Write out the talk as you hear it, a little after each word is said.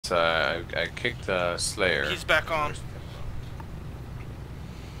I kicked Slayer. He's back on.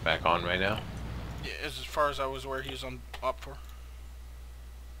 Back on right now? Yeah, as far as I was aware, he was on Op 4.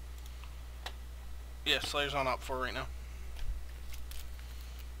 Yeah, Slayer's on Op 4 right now.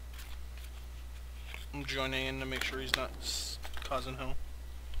 I'm joining in to make sure he's not causing hell.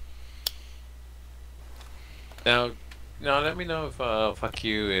 Now let me know if fuck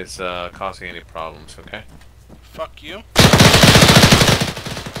you is causing any problems, okay? Fuck you.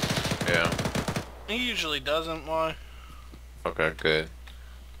 Yeah. He usually doesn't. Why? Okay, good.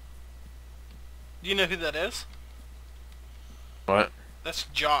 Do you know who that is? What? That's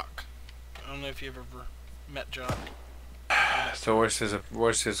Jock. I don't know if you've ever met Jock. So where's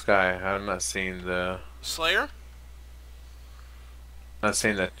this guy? I'm not seeing the Slayer? not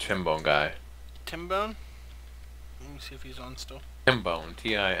seeing that Timbone guy. Timbone? Let me see if he's on still. Timbone,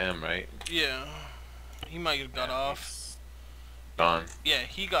 T-I-M, right? Yeah. He might have got off. He's gone. Yeah,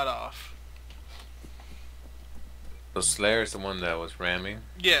 he got off. So Slayer's the one that was ramming.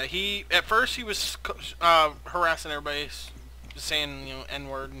 Yeah, at first he was harassing everybody, saying, you know,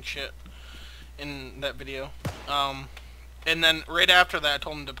 N-word and shit in that video. And then right after that I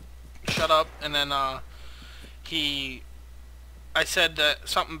told him to shut up, and then I said that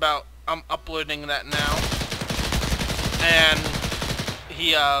something about I'm uploading that now, and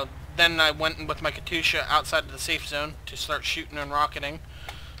he then I went with my Katusha outside of the safe zone to start shooting and rocketing.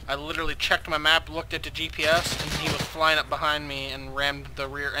 I literally checked my map, looked at the GPS, and he was flying up behind me and rammed the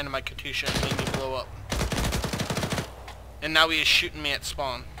rear end of my Katusha and made me blow up. And now he is shooting me at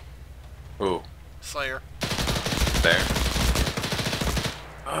spawn. Who? Slayer. There.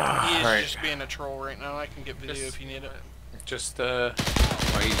 He is Right. just being a troll right now. I can get video if you need it. Just oh,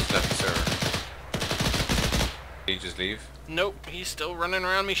 he just left the server. Did he just leave? Nope, he's still running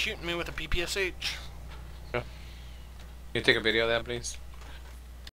around me shooting me with a PPSH. Yeah. Can you take a video of that, please?